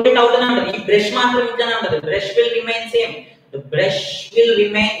ring rotate avutuna untadi, ee brush matram itlane untadi, brush will remain same, the brush will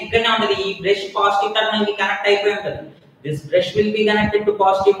remain ikkane untadi. Ee brush positive terminal ki connect ayipoyi untadi. This brush will be connected to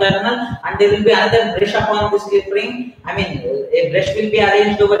positive terminal and there will be another brush upon this slip ring. I mean a brush will be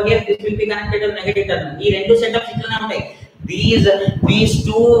arranged over here, this will be connected to negative terminal. Ee rendu setups itlane untayi. These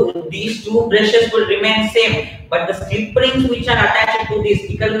two brushes will remain same, but the slip rings which are attached to this,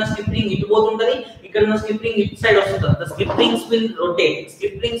 ikkada unna slip ring itu potuntadi, ikkada unna slip ring it side vastundi. The slip rings will rotate,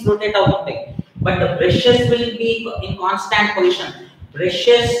 slip rings rotate avutuntayi, but the brushes will be in constant position.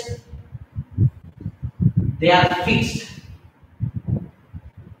 Brushes, they are fixed.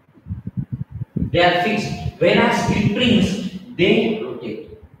 They are fixed, whereas slip rings they rotate.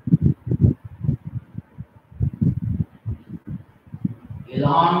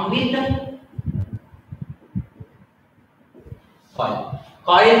 along with the coil.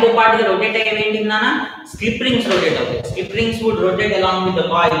 Coil తో పాటుగా rotate అయ్యేవి ఏంటి నాన్న? Slip rings rotate అవుతాయి. Slip rings would rotate along with the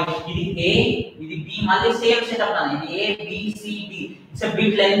coil. ఇది A, ఇది B, మళ్ళీ same setup నాన్న. ఇది A B C D. It's a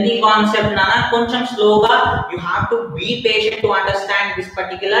bit lengthy concept నాన్న. కొంచెం స్లోగా you have to be patient to understand this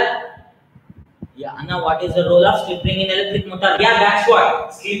particular. Yeah, Anna, what is the role of slip ring in electric motor? Yeah, that's what.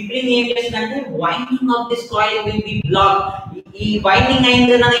 Slip ring ఏం చేస్తుందంటే winding of this coil will be blocked. ఈ winding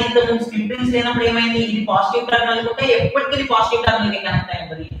అయింది నాన్న. ఇంత ముందు slip rings లేనప్పుడు ఏమైంది? ఇది పాజిటివ్ టర్మినల్ ఉంటే ఎప్పటికీ పాజిటివ్ టర్మినల్ కి కనెక్ట్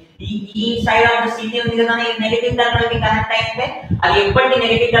అయ్యింది. ఈ సైడ్ ఆఫ్ ద సిటీ ఉంది కదా, ఈ నెగటివ్ టర్మినల్ కి కనెక్ట్ అయితే అది ఎప్పటికీ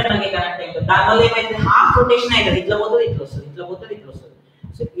నెగటివ్ టర్మినల్ కి కనెక్ట్ అవుతుంది. దానివల్ల ఏమైంది? హాఫ్ రొటేషన్ అవుతుంది. ఇట్లా పోతుంది, ఇట్లా వస్తుంది, ఇట్లా పోతుంది, ఇట్లా వస్తుంది.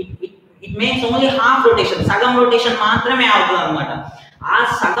 So it makes only half rotation, సగం రొటేషన్ మాత్రమే అవుతుంది అనమాట. ఆ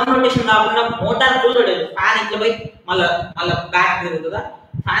సగం రొటేషన్ కాకుండా మోటార్ ఫుల్ రొటేషన్. ఫ్యాన్ ఇట్లా పోయి మళ్ళీ బ్యాక్ తిరుగుతుందా,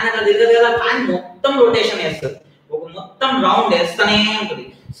 ఫ్యాన్ అట్లా తిరగదు కదా, ఫ్యాన్ మొత్తం రొటేషన్ వేస్తుంది, ఒక మొత్తం రౌండ్ వేస్తూనే ఉంటుంది.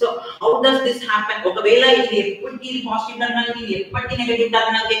 So how does this happen? ఒకవేళ ఇది ఎప్పటికీ పాజిటివ్ టర్మినల్ కి ఎప్పటికీ నెగటివ్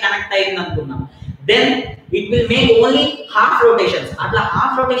టర్మినల్ కి కనెక్ట్ అయ్యింది అనుకున్నాం, then it will make only half rotations. అట్లా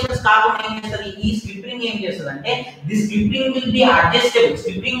హాఫ్ రొటేషన్స్ కాకుండా ఏం చేస్తుంది? ఈ స్లిప్ రింగ్ ఏం చేస్తుంది అంటే the slip ring will be adjustable.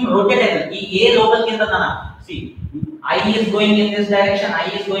 Slip ring rotate అవుతుంది. ఈ ఏ లోపలికి వెళ్తుందన్న. C I is going in this direction, I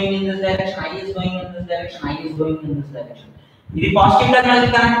is going in this direction, I is going in this direction, I is going in this direction. ఇది positive terminal కి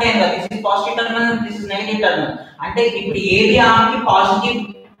connect అయ్యింది. This is positive terminal, this is negative terminal. అంటే ఇప్పుడు AB arm కి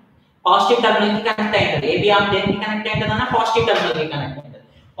positive terminal కి connect అయ్యింది. AB arm దేనికి connect అయ్యింది అన్న? పాజిటివ్ టర్మినల్ కి కనెక్ట్ అయ్యింది.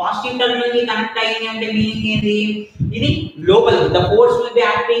 పాజిటివ్ టర్మినల్ కి కనెక్ట్ అయ్యింది అంటే మీనింగ్ ఏంది? ఇది లోపల the force will be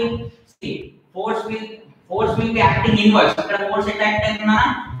acting, force will be acting inverse. ఇక్కడ ఫోర్స్ ఎట్ యాక్ట్ అవుతుందా?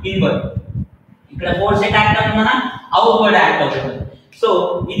 ఇన్వర్స్. ఇక్కడ ఫోర్స్ ఎట్ యాక్ట్ అవుతుందా? అవుట్వర్డ్ యాక్ట్ అవుతుంది. సో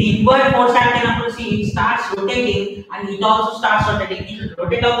ఇది ఇన్వర్డ్ ఫోర్స్ యాక్ట్ అయినప్పుడు see it starts rotating and it also starts rotating. It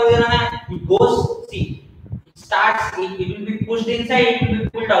rotate అవుతుంది కదా, it goes, see it starts, it will be pushed inside, it will be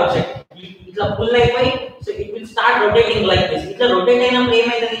pulled out side. ఇట్లా pull అయిపోయి so it will start rotating like this. ఇట్లా rotate అయినప్పుడు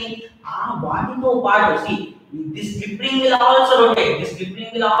ఏమైతుంది? ఆ వాటితో పాటు see this slip ring will also rotate, this slip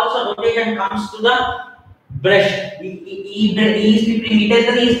ring will also rotate and comes to the brush. ఈ slip ring it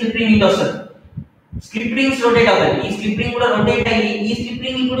అయితే ఈ స్లిప్ రింగ్ ఇట్ వస్తుంది. స్లిప్ రింగ్స్ రొటేట్ అవుతాయి. ఈ స్లిప్ రింగ్ కూడా రొటేట్ అయ్యి ఈ స్లిప్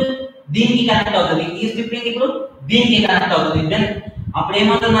రింగ్ ఇప్పుడు దీనికి కనెక్ట్ అవుతుంది, ఈ స్లిప్ రింగ్ ఇప్పుడు దీనికి కనెక్ట్ అవుతుంది. దెన్ అప్పుడు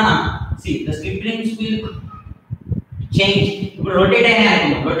ఏమవుతుంది అన్న? See the slip rings will change. ఇప్పుడు రొటేట్ అయినాయి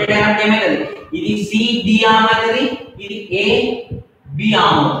అనుకుందాం. రొటేట్ అయినప్పుడు ఏమైతుంది? ఇది సి డి ఆర్మ్ అవుతుంది, ఇది ఏ బి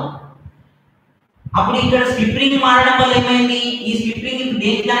ఆర్మ్ అవుతుంది. అప్పుడు ఇక్కడ స్లిప్ రింగ్ మారడం వల్ల ఏమైంది? ఈ స్లిప్ రింగ్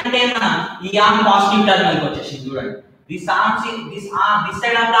దేనికి కనెక్ట్ అయిందన్న? ఈ ఆర్మ్ పాజిటివ్ టర్మినల్ కి వచ్చేసింది. చూడండి, this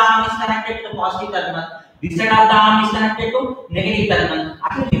side of the arm is connected to positive terminal, this side of the arm is connected to negative terminal.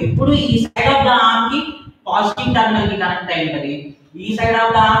 అట్లా ఎప్పుడు ఈ సైడ్ ఆఫ్ ద ఆర్మ్ కి పాజిటివ్ టర్మినల్ కి కనెక్ట్ అయి ఉంటది, ఈ సైడ్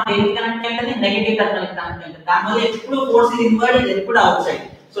ఆఫ్ ద ఆర్మ్ దేనికి connect అయి ఉంటది? నెగటివ్ టర్మినల్ కి కనెక్ట్ అయి ఉంటది. దానివల్ల ఎప్పుడు ఫోర్స్ ఇస్ ఇన్వర్డ్, ఇది ఎప్పుడు అవుట్ సైడ్.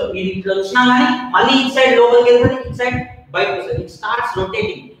 సో ఇది ఇట్లా వచ్చినా గానీ మళ్ళీ ఈ సైడ్ లోపలికి వెళ్తది, ఈ సైడ్ బయటకు వస్తుంది. It starts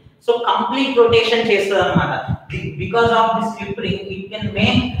rotating. So complete rotation చేస్తుంది అన్నమాట. Because of this slip ring it can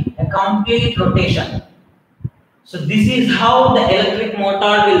make a complete rotation. So this is how the electric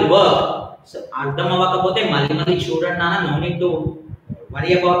motor will work. So అర్థం అవ్వకపోతే మళ్ళీ చూడండి నాన్న, no need to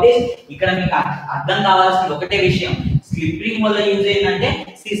worry about this. ఇక్కడ మీకు అర్థం కావాల్సిన ఒకటే విషయం, స్లిప్ రింగ్ వల్ల యూజ్ ఏంటంటే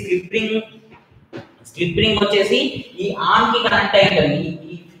స్లిప్ రింగ్ వచ్చేసి ఈ ఆర్మ్ కి కనెక్ట్ అయి ఉంటుంది,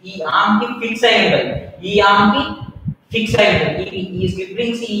 ఈ ఆర్మ్ కి ఫిక్స్ అయి ఉంటుంది, ఈ ఆర్మ్ కి ఫిక్స్ అయి ఉంటుంది. ఈ స్లిప్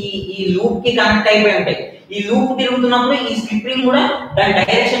రింగ్స్ ఈ లూప్ కి కనెక్ట్ అయిపోయి ఉంటాయి. ఈ లూప్ తిరుగుతున్నప్పుడు ఈ స్లిప్ రింగ్ కూడా దాని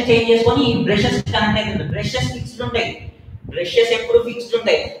డైరెక్షన్ చేంజ్ చేసుకొని ఈ బ్రషెస్ కి కనెక్ట్ అవుతుంది. బ్రషెస్ ఫిక్స్డ్ ఉంటాయి, బ్రషెస్ ఎప్పుడు ఫిక్స్డ్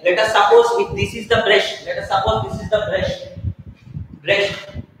ఉంటాయి. Let us suppose if this is the brush, let us suppose this is the brush.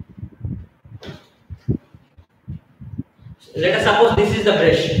 Let us suppose this is the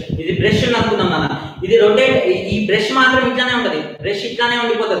brush. ఇది బ్రష్ అనుకుందాం మనం. ఇది రొటేట్, ఈ బ్రష్ మాత్రం ఇట్లానే ఉంటది, బ్రష్ ఇట్లానే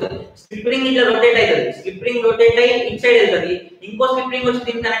ఉండిపోతది. స్లిప్ రింగ్ ఇట్లా రొటేట్ అవుతది, స్లిప్ రింగ్ రొటేట్ అయ్యి ఇట్ సైడ్ వెళ్తది, ఇంకో స్లిప్ రింగ్ వచ్చి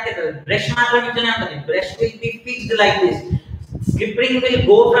దీనికి కనెక్ట్ అవుతది. బ్రష్ మాత్రం ఇట్లానే ఉంటది, brush will be fixed like this. Slip ring will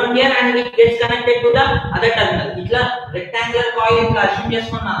go from here and it gets connected to the other terminal. ఇట్లా రెక్టాంగులర్ కాయిల్ ఇట్లా అస్యూమ్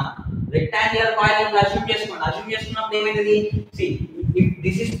చేసుకున్నా, రెక్టాంగులర్ కాయిల్ ఇట్లా అస్యూమ్ చేసుకున్నప్పుడు ఏమైంది? see if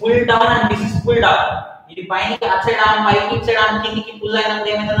this is pulled down and this is pulled up, ఇది పైకి at side arm పైకి it side arm కిందికి పుల్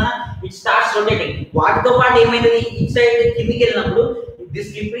అయినప్పుడు ఏమైందన్నా ఇట్ స్టార్ట్స్ రొటేటింగ్. వాటితో పాటు ఏమైంది? ఇట్ సైడ్ కిందికి వెళ్ళినప్పుడు this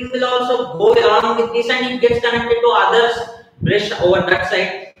slip ring will also go along with this and it gets connected to others brush over that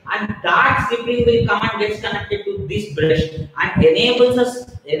side, and that slip ring will come and gets connected to this brush and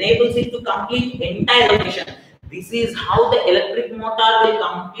enables it to complete entire rotation. This is how the electric motor will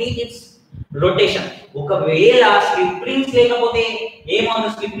complete its rotation. ఒకవేళ slip rings లేకపోతే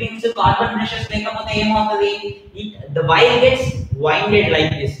ఏమవుతుంది? Slip rings carbon brushes లేకపోతే ఏమవుతుంది? the wire gets winded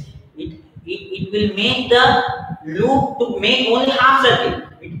like this. It will make the loop to make only half circle,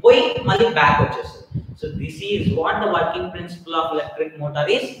 it పోయి మళ్ళీ back వచ్చేస్తుంది. So this is what the working principle of electric motor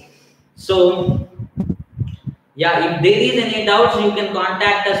is. So yeah, if there is any doubts, you can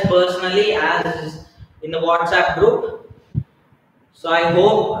contact us personally as in the WhatsApp group. So I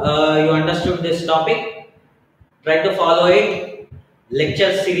hope you understood this topic. Try to follow it.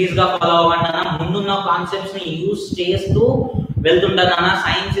 Lecture series ga follow avvandana, munduన్న concepts ని use చేస్తూ వెళ్తుంటానన్న.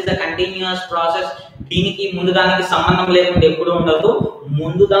 Science is a continuous process. దీనికి ముందు దానికి సంబంధం లేకుండా ఎప్పుడు ఉండదు,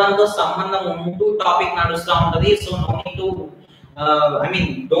 ముందు దాంతో సంబంధం ఉంటూ టాపిక్ నడుస్తూ ఉంటది. So no need to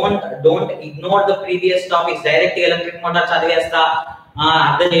don't ignore the previous topics. Direct electric motor చదివేస్తా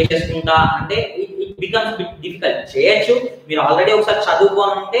అర్థం చేసేసుకుంటా అంటే it becomes bit difficult. చేయొచ్చు, మీరు ఆల్రెడీ ఒకసారి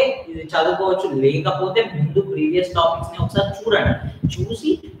చదువుకొని ఉంటే ఇది చదువుకోవచ్చు, లేకపోతే ముందు ప్రీవియస్ టాపిక్స్ ని ఒకసారి చూడండి. చూసి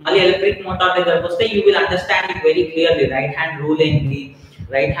మళ్ళీ ఎలక్ట్రిక్ మోటార్ దగ్గరకు వస్తే you will understand it very clearly. Right hand rule ఏంటి,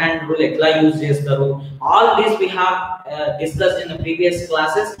 రైట్ హ్యాండ్ రూల్ ఎట్లా యూజ్ చేస్తారు, all this we have discussed in the previous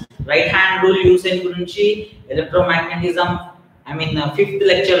classes. Right hand rule usage గురించి ఎలక్ట్రోమాగ్నెటిజం ఫిఫ్త్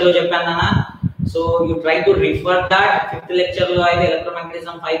లెక్చర్ లో చెప్పాను. So you try to refer that. Fifth lecture లో అయితే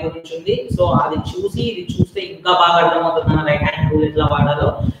electromagnetism 5 గురించి ఉంది. సో అది చూసి ఇది చూస్తే ఇంకా బాగా అర్థమవుతుంది రైట్ హ్యాండ్ రూల్ ఎట్లా వాడాలో.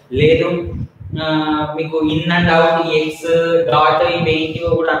 లేదు మీకు in and out X dot ఇవేంటి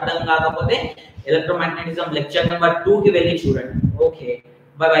కూడా అర్థం కాకపోతే ఎలక్ట్రోమాగ్నెటిజం లెక్చర్ నెంబర్ 2 కి వెళ్ళి చూడండి. Okay,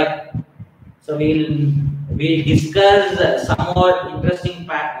 by by. So we'll discuss some more interesting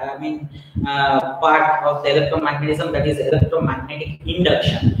part of the electromagnetism, that is electromagnetic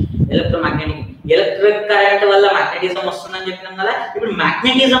induction. Electric current వల్ల magnetism వస్తుందని చెప్పినాం కదా. ఇప్పుడు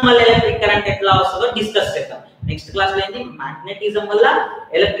magnetism వల్ల electric current ఎట్లా వస్తుందో డిస్కస్ చేద్దాం. నెక్స్ట్ క్లాస్ లో ఏంటి magnetism వల్ల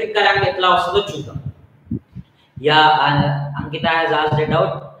electric current ఎట్లా వస్తుందో చూద్దాం. Ankita has asked it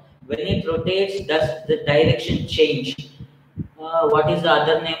out. When it rotates, does the direction change? What is the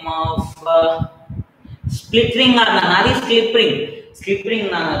other name of split ring? Nadi slip ring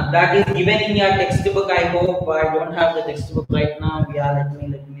that is given in your textbook. I hope I don't have the textbook right now.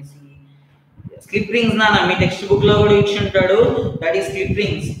 Let me see. Slip rings me textbook లో కూడా ఇచ్చి ఉంటాడు. That is slip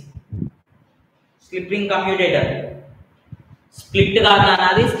rings. Slip ring commutator. Split కాదు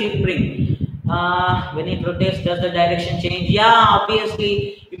నాది slip ring. When it rotates, does the direction change? Yeah, obviously.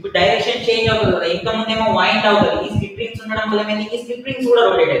 ఇప్పుడు direction change అవుతుంది. ఇంకా ముందేమో వైండ్ అవుతుంది. ఈ స్లిప్ రింగ్స్ ఉండడం వల్ల ఈ స్లిప్ రింగ్స్ కూడా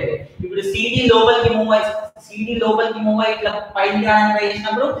రొటేట్ అవుతాయి. ఇప్పుడు సిడి లోపలికి మూవ్ అయ్యి ఇట్లా పైన ట్రై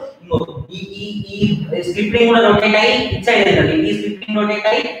చేసినప్పుడు ఈ స్లిప్ రింగ్ కూడా రొటేట్ అయ్యి ఇట్ సైడ్ వెళ్తుంది. ఈ స్లిప్ రింగ్ రొటేట్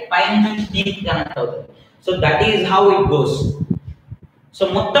అయ్యి పైన నుంచి దీనికి కనెక్ట్ అవుతుంది. So that is how it goes. So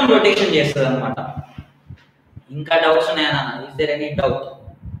మొత్తం రొటేషన్ చేస్తుంది అనమాట. ఇంకా డౌట్స్ ఉన్నాయా? Is there any doubt?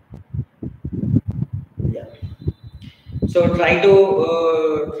 So try to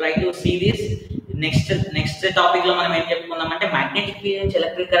see this. Next topic లో మనం ఏం చెప్పుకుందామంటే మ్యాగ్నెటిక్ ఫీల్డ్ నుంచి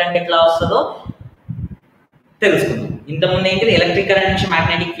ఎలక్ట్రిక్ కరెంట్ ఎట్లా వస్తుందో తెలుసుకుందాం. ఇంతకుముందు ఏంటిది ఎలక్ట్రిక్ కరెంట్ నుంచి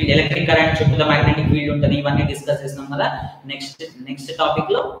మ్యాగ్నెటిక్ ఫీల్డ్, ఎలక్ట్రిక్ కరెంట్ చుట్టూ మ్యాగ్నెటిక్ ఫీల్డ్ ఉంటుంది. ఇవన్నీ డిస్కస్ చేసినాం కదా. నెక్స్ట్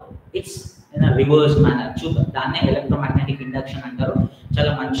టాపిక్ లో ఇట్స్ ఇన్ రివర్స్ మేనర్ చూద్దాం. దాన్నే ఎలక్ట్రోమాగ్నెటిక్ ఇండక్షన్ అంటారు.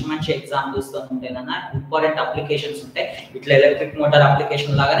 చాలా మంచి ఎగ్జాంపుల్స్ తో ఉంటాయి అన్న. ఇంపార్టెంట్ అప్లికేషన్స్ ఉంటాయి. ఇట్లా ఎలక్ట్రిక్ మోటార్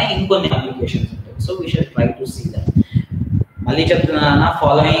అప్లికేషన్ లాగానే ఇంకొన్ని అప్లికేషన్స్ ఉంటాయి. So we should try to see that. మళ్ళీ చెప్తున్నాను,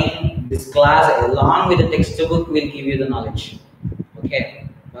 following this class along with the textbook will give you the knowledge. Okay,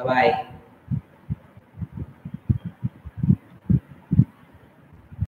 bye bye.